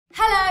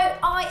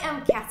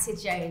am Katya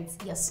Jones,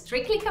 your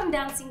Strictly Come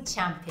Dancing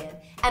champion,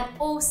 and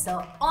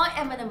also I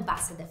am an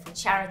ambassador for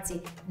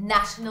charity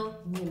National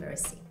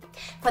Numeracy.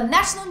 For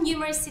National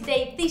Numeracy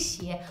Day this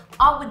year,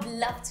 I would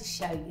love to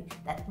show you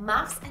that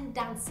maths and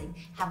dancing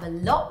have a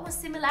lot more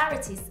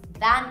similarities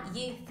than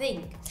you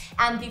think.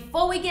 And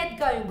before we get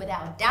going with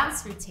our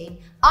dance routine,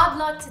 I'd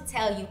like to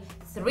tell you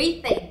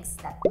 3 things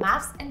that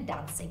maths and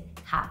dancing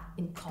have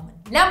in common.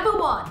 Number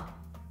 1,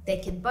 they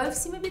can both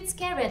seem a bit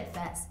scary at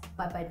first,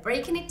 but by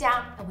breaking it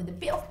down and with a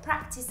bit of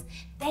practice,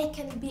 they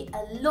can be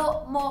a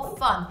lot more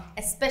fun,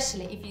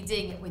 especially if you're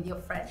doing it with your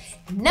friends.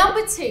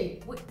 Number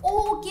 2, we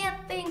all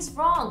get things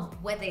wrong,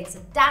 whether it's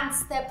a dance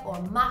step or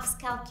a maths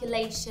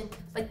calculation,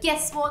 but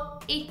guess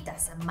what? It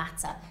doesn't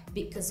matter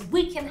because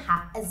we can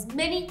have as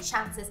many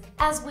chances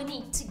as we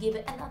need to give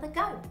it another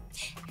go.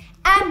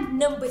 And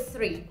number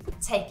 3,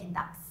 taking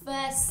that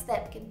first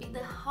step can be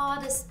the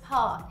hardest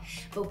part,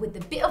 but with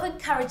a bit of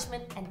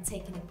encouragement and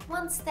taking it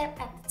one step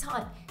at a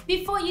time,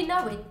 before you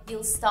know it,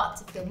 you'll start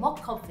to feel more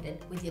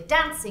confident with your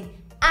dancing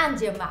and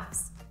your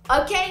maths.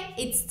 Okay,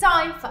 it's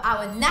time for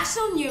our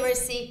National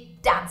Numeracy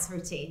dance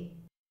routine.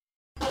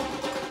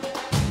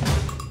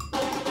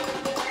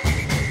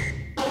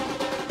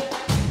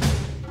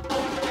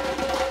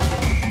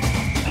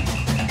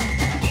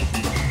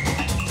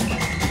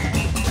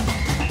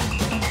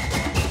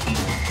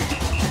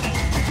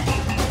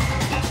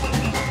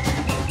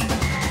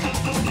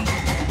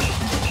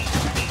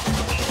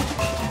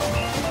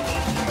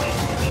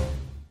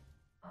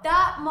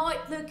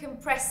 Might look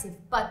impressive,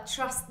 but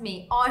trust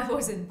me, I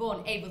wasn't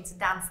born able to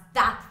dance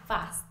that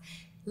fast.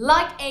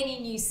 Like any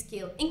new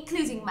skill,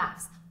 including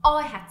maths,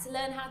 I had to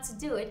learn how to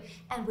do it,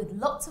 and with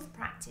lots of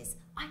practice,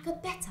 I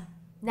got better.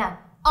 Now,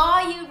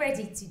 are you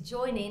ready to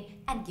join in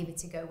and give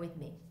it a go with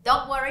me?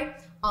 Don't worry,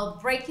 I'll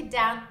break it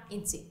down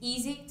into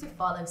easy to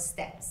follow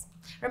steps.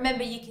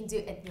 Remember, you can do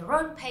it at your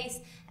own pace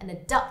and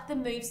adapt the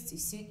moves to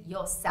suit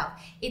yourself.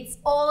 It's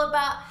all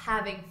about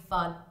having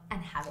fun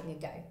and having a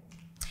go.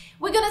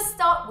 We're going to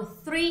start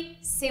with 3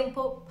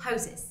 simple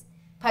poses.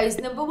 Pose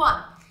number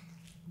 1,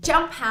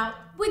 jump out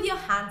with your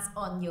hands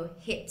on your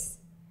hips.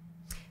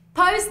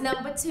 Pose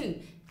number 2,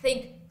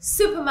 think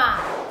Superman,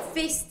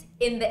 fist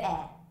in the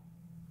air.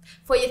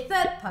 For your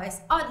 3rd pose,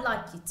 I'd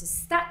like you to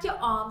stack your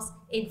arms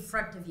in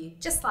front of you,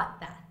 just like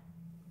that.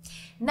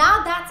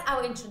 Now that's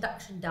our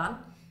introduction done.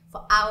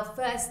 For our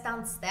first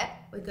dance step,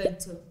 we're going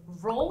to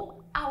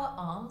roll our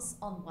arms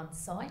on one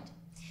side,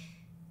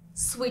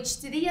 switch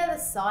to the other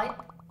side,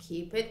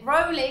 keep it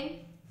rolling,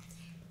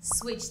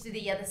 switch to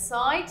the other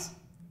side,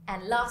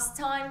 and last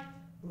time,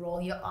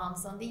 roll your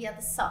arms on the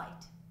other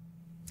side.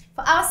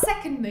 For our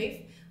second move,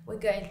 we're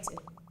going to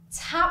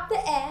tap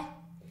the air,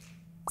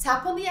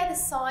 tap on the other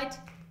side,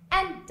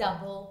 and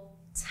double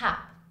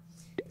tap.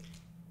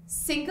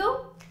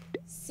 Single,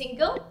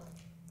 single,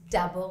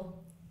 double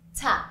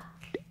tap.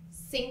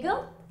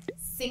 Single,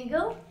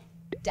 single,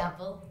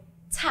 double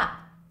tap.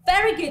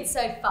 Very good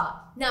so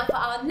far. Now for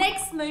our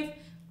next move,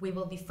 we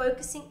will be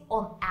focusing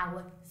on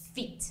our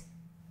feet.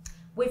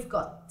 We've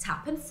got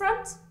tap in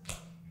front,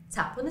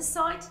 tap on the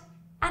side,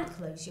 and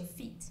close your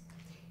feet.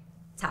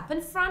 Tap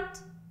in front,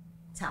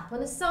 tap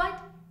on the side,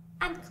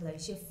 and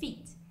close your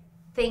feet.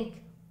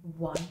 Think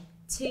 1,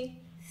 2,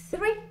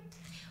 3.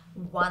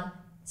 1,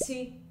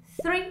 2,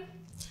 3.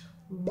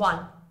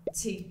 1,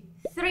 2,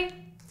 3.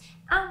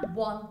 And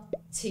 1,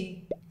 2,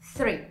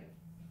 3.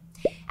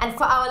 And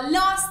for our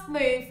last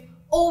move,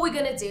 all we're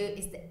going to do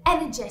is the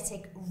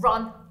energetic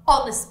run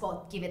on the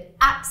spot. Give it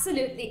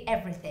absolutely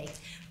everything.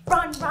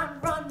 Run, run,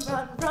 run,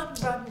 run, run,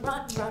 run,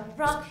 run, run,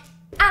 run,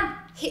 and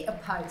hit a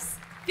pose.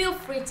 Feel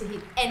free to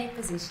hit any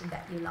position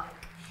that you like.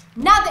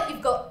 Now that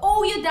you've got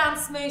all your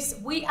dance moves,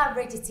 we are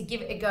ready to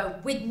give it a go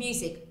with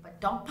music.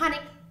 But don't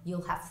panic,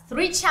 you'll have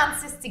 3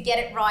 chances to get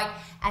it right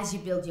as you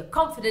build your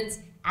confidence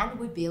and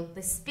we build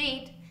the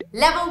speed.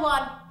 Level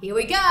 1, here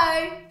we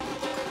go.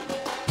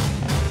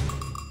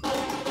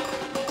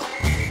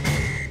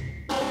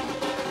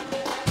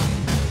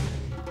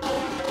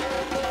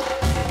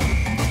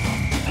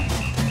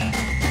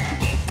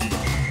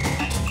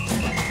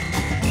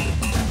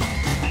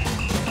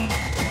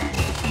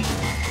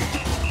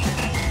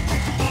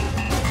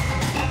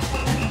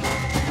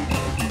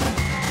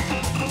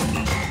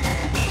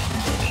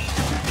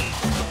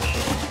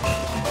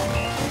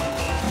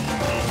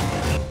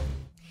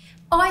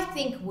 I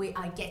think we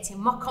are getting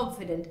more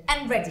confident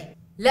and ready.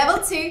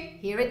 Level 2,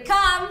 here it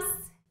comes.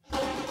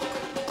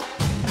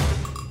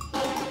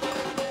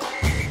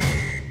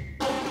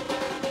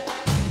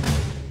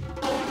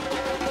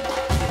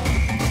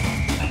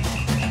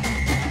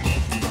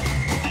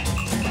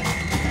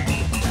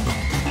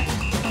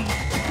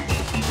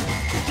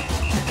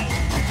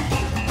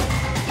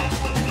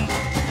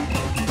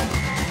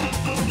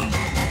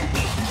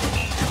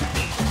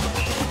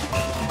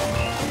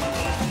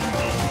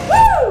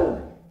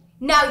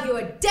 Now you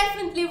are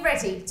definitely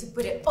ready to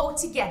put it all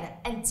together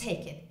and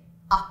take it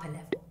up a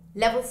level.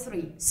 Level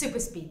 3, super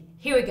speed.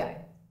 Here we go.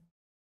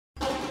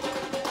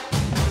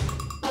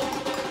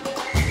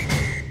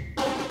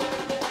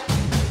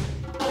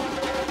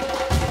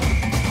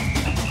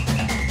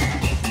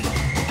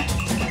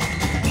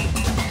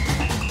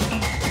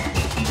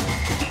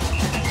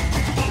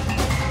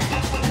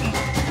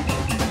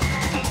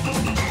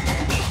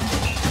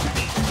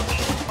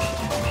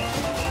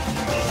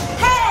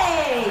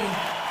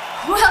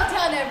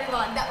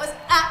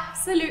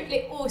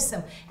 absolutely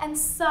awesome and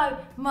so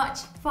much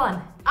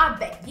fun. I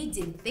bet you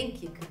didn't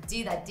think you could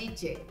do that,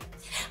 did you?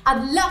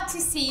 I'd love to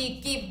see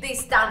you give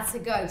this dance a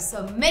go,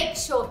 so make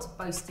sure to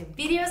post your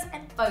videos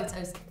and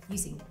photos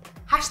using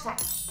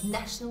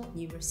 #National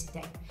Numeracy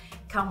Day.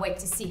 Can't wait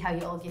to see how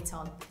you all get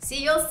on.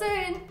 See you all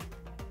soon!